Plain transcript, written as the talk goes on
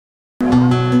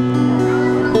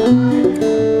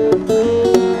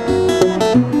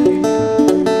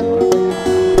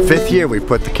5th year we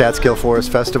put the Catskill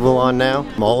Forest Festival on now.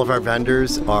 All of our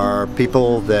vendors are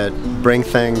people that bring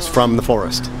things from the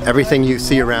forest. Everything you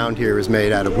see around here is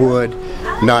made out of wood,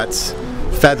 nuts,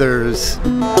 feathers.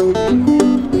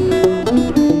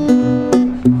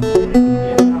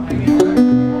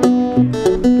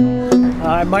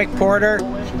 I'm Mike Porter.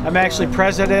 I'm actually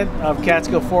president of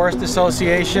Catskill Forest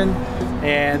Association,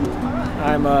 and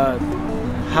I'm a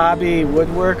hobby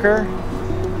woodworker,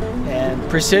 and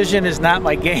precision is not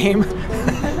my game.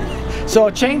 So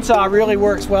a chainsaw really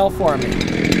works well for me.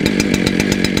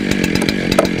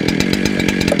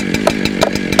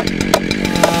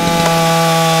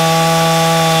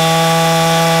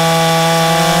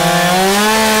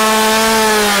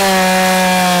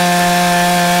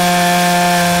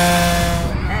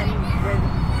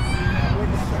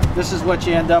 This is what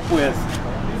you end up with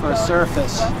for a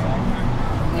surface.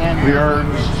 And we are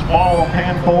a small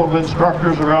handful of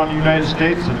instructors around the United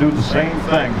States that do the same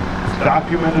thing. It's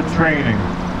documented training.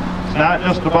 It's not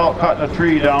just about cutting a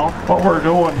tree down. What we're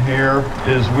doing here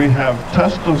is we have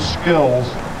test of skills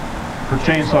for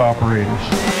chainsaw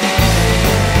operators.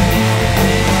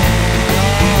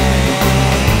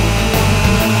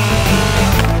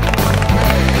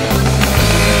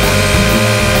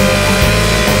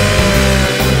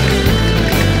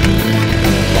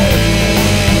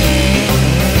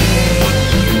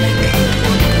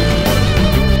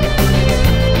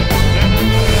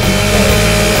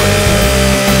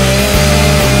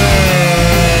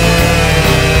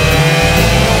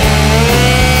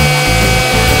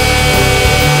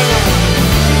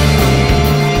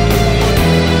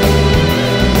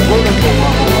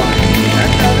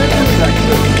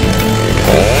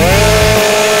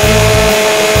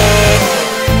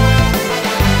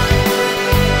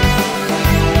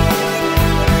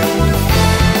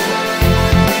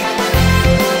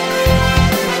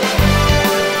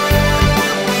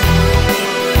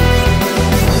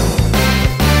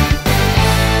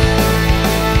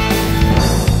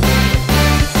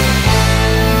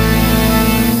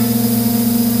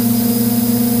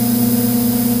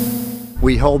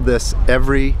 We hold this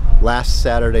every last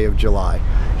Saturday of July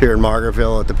here in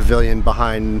Margaretville at the pavilion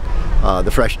behind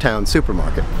the Fresh Town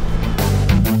supermarket.